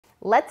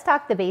Let's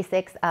talk the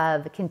basics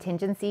of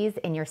contingencies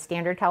in your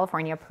standard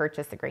California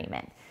purchase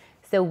agreement.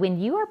 So when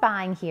you are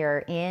buying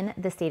here in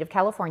the state of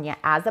California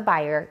as a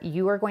buyer,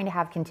 you are going to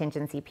have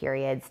contingency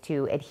periods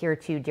to adhere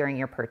to during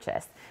your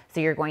purchase. So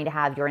you're going to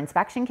have your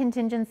inspection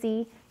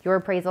contingency, your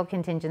appraisal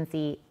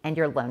contingency, and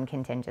your loan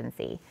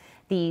contingency.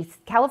 The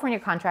California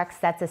contract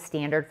sets a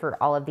standard for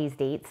all of these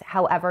dates.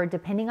 However,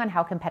 depending on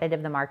how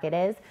competitive the market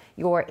is,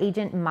 your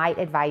agent might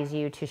advise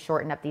you to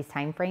shorten up these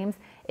timeframes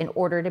in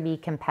order to be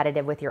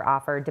competitive with your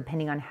offer,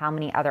 depending on how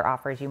many other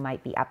offers you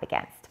might be up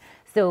against.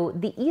 So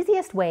the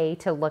easiest way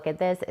to look at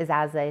this is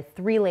as a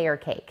 3-layer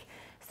cake.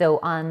 So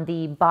on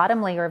the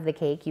bottom layer of the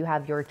cake, you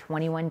have your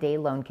 21-day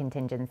loan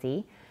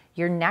contingency,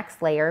 your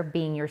next layer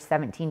being your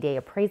 17-day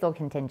appraisal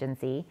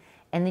contingency,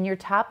 and then your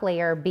top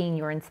layer being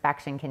your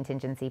inspection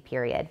contingency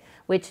period,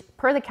 which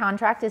per the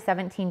contract is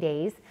 17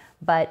 days,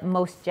 but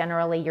most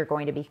generally you're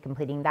going to be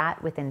completing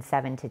that within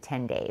 7 to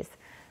 10 days.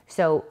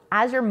 So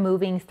as you're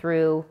moving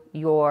through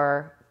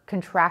your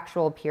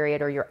contractual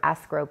period or your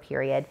escrow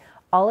period,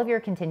 all of your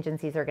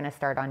contingencies are going to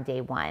start on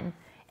day 1,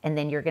 and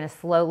then you're going to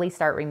slowly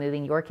start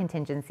removing your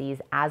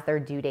contingencies as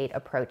their due date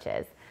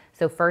approaches.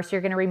 So first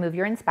you're going to remove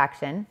your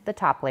inspection, the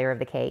top layer of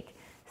the cake.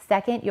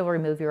 Second, you'll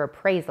remove your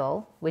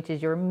appraisal, which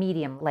is your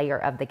medium layer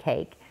of the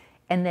cake.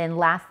 And then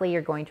lastly,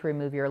 you're going to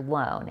remove your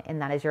loan,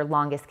 and that is your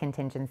longest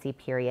contingency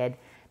period,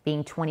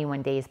 being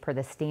 21 days per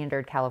the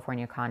standard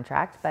California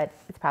contract, but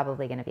it's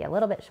probably going to be a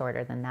little bit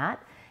shorter than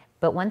that.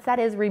 But once that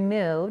is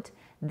removed,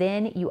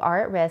 then you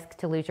are at risk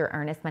to lose your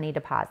earnest money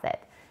deposit.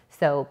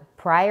 So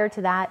prior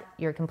to that,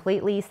 you're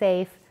completely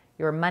safe.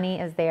 Your money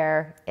is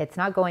there. It's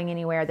not going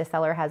anywhere. The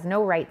seller has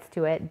no rights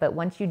to it. But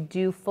once you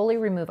do fully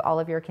remove all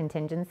of your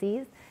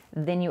contingencies,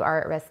 then you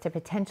are at risk to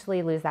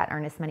potentially lose that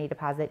earnest money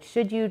deposit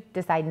should you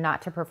decide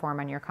not to perform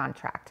on your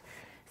contract.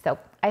 So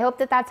I hope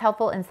that that's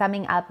helpful in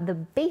summing up the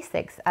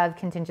basics of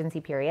contingency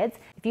periods.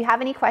 If you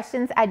have any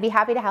questions, I'd be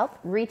happy to help.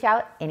 Reach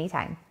out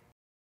anytime.